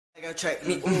Check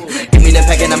me, give me the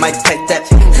pack and I might pack that.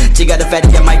 She got a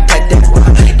fatty, I might pack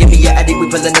that. Give me your addy, we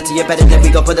pulling it to your bed and then we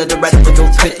go put it right up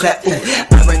and click clap. I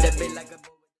run that bit like a.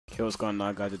 Yo, what's going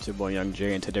on, guys? It's your boy Young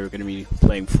J, and today we're gonna be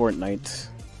playing Fortnite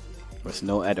with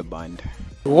no edit bind.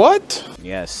 What?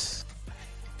 Yes,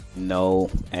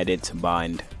 no edit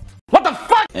bind. What the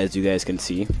fuck? As you guys can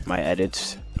see, my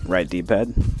edits right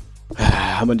D-pad.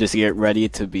 I'm gonna just get ready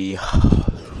to be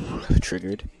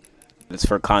triggered. It's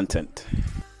for content.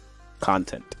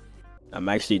 I'm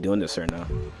actually doing this right now.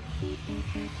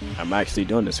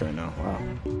 Wow.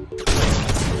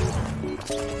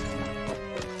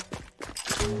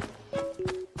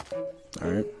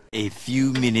 Alright. A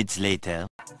few minutes later.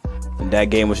 And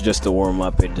that game was just a warm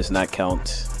up, it does not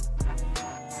count.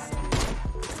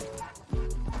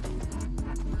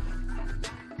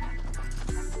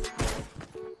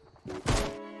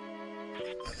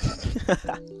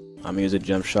 I'm gonna use a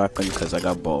jump shotgun because I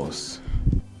got balls.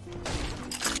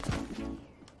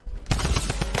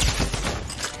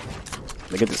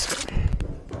 Look at this guy.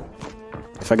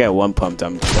 If I get one pumped,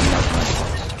 I'm not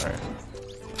balls. Alright.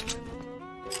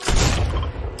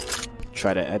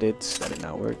 Try to edit, that did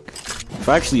not work. If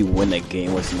I actually win a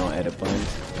game with no edit bind.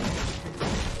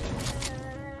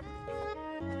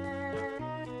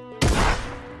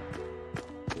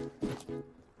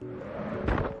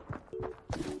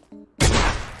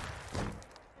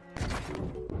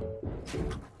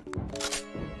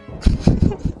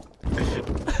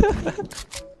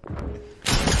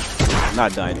 I'm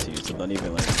not dying to you, so don't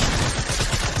even like.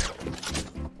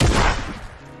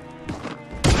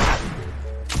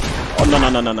 Oh no.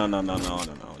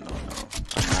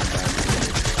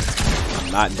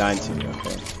 I'm not dying to you,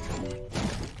 okay?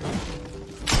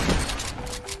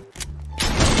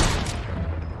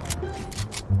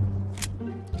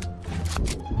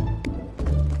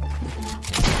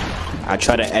 I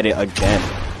try to edit again.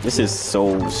 This is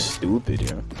so stupid,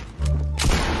 yo.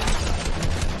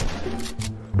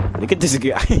 Look at this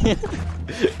guy.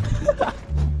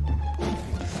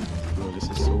 Bro, this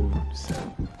is so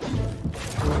sad.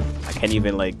 I can't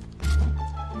even like.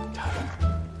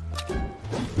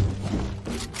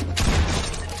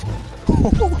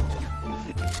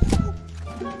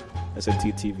 That's a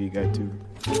TTV guy too.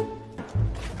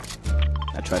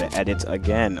 I try to edit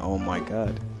again. Oh my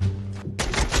god.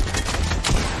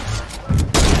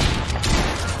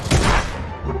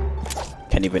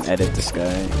 Can't even edit this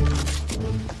guy.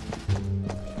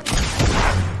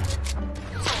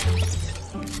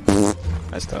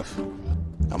 That's tough.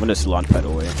 I'm gonna just launch pad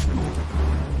away.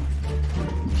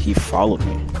 He followed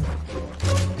me.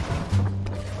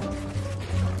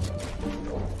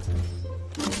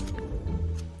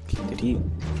 Did he?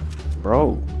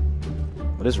 Bro,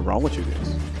 what is wrong with you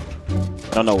guys?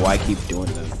 I don't know why I keep doing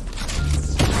that.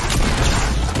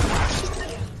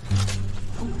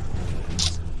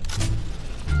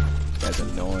 This guy's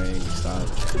annoying. Stop.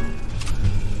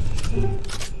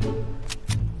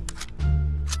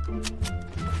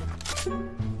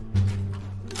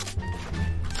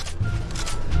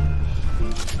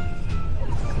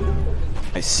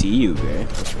 I see you, man.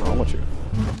 What's wrong with you?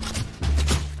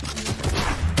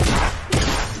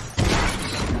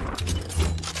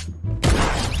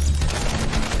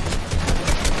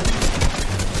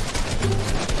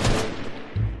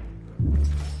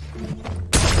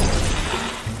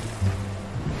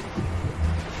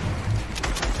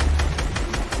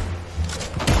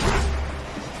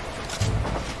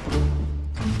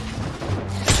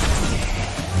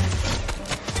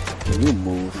 Can you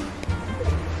move?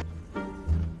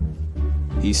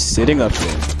 He's sitting up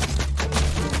here.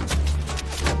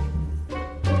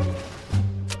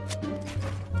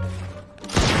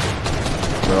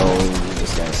 Bro,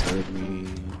 this guy scared me.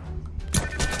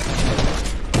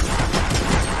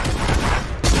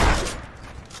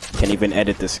 Can't even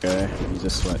edit this guy. He's a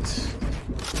sweat.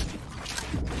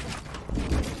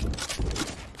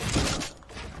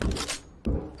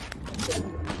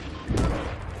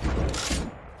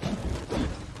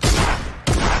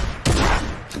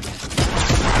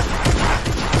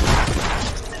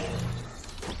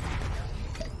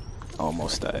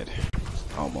 Almost died.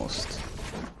 Almost.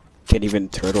 Can't even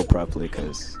turtle properly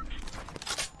because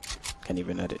can't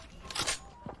even edit.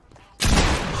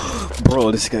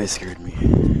 Bro, this guy scared me.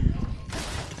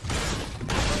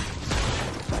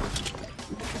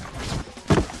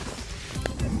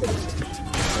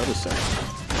 What is that?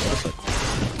 What is that?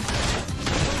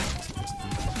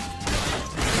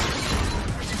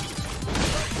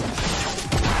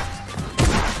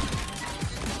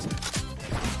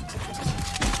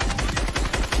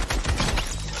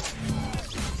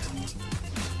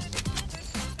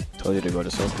 Told you to go to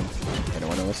circle. I don't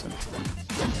want to listen.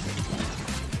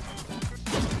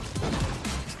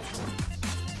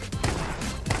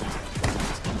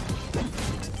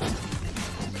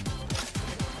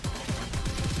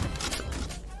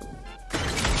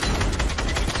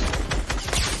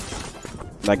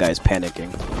 That guy's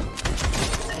panicking.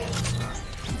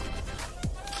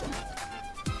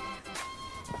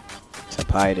 Stop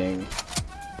hiding.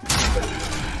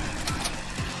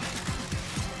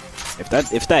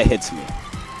 If that hits me.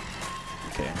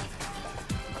 Okay.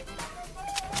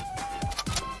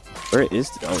 Where is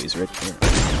oh, he's right there.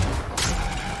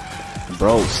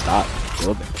 Bro, stop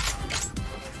building.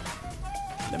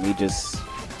 Let me just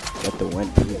get the win,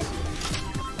 please.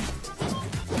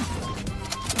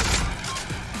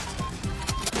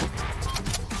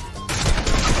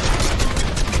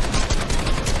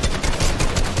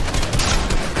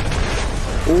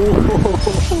 I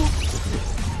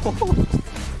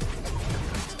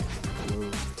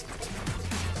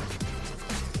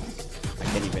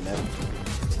can't even edit.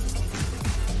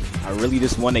 I really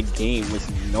just won a game with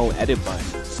no edit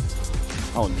button.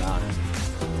 Oh nah.